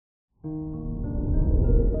Good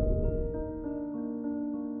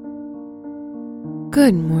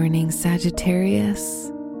morning,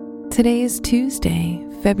 Sagittarius. Today is Tuesday,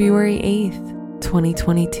 February 8th,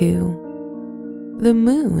 2022. The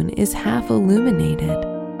moon is half illuminated,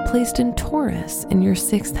 placed in Taurus in your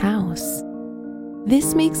 6th house.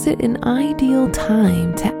 This makes it an ideal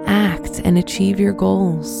time to act and achieve your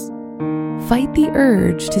goals. Fight the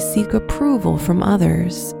urge to seek approval from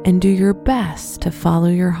others and do your best to follow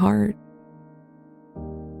your heart.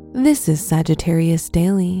 This is Sagittarius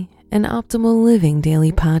Daily, an Optimal Living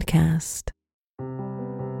daily podcast.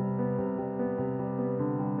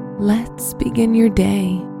 Let's begin your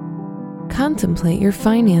day. Contemplate your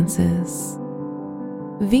finances.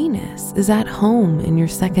 Venus is at home in your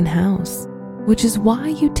 2nd house, which is why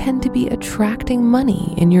you tend to be attracting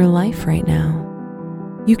money in your life right now.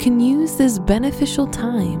 You can use this beneficial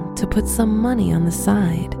time to put some money on the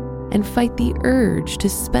side and fight the urge to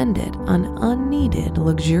spend it on unneeded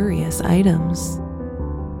luxurious items.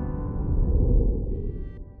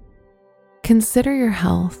 Consider your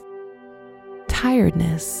health.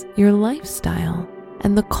 Tiredness, your lifestyle,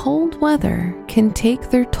 and the cold weather can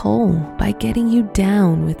take their toll by getting you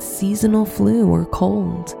down with seasonal flu or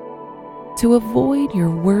cold. To avoid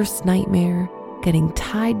your worst nightmare, getting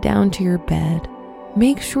tied down to your bed,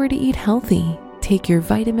 make sure to eat healthy, take your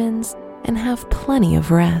vitamins, and have plenty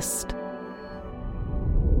of rest.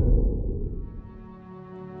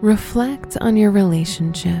 Reflect on your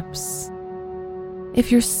relationships.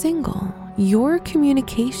 If you're single, your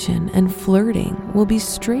communication and flirting will be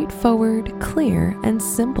straightforward, clear, and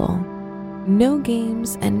simple. No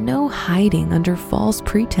games and no hiding under false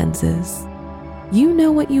pretenses. You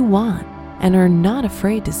know what you want and are not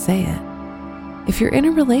afraid to say it. If you're in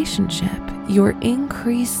a relationship, your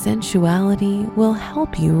increased sensuality will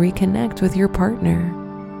help you reconnect with your partner.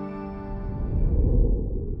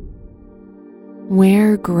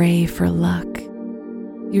 Wear gray for luck.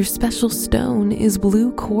 Your special stone is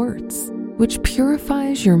blue quartz, which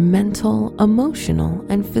purifies your mental, emotional,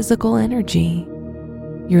 and physical energy.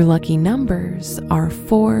 Your lucky numbers are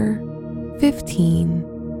 4,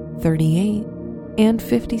 15, 38, and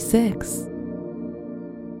 56.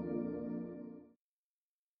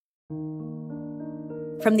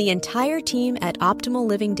 From the entire team at Optimal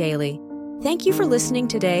Living Daily, thank you for listening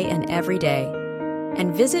today and every day.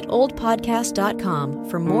 And visit oldpodcast.com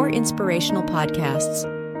for more inspirational podcasts.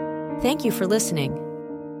 Thank you for listening.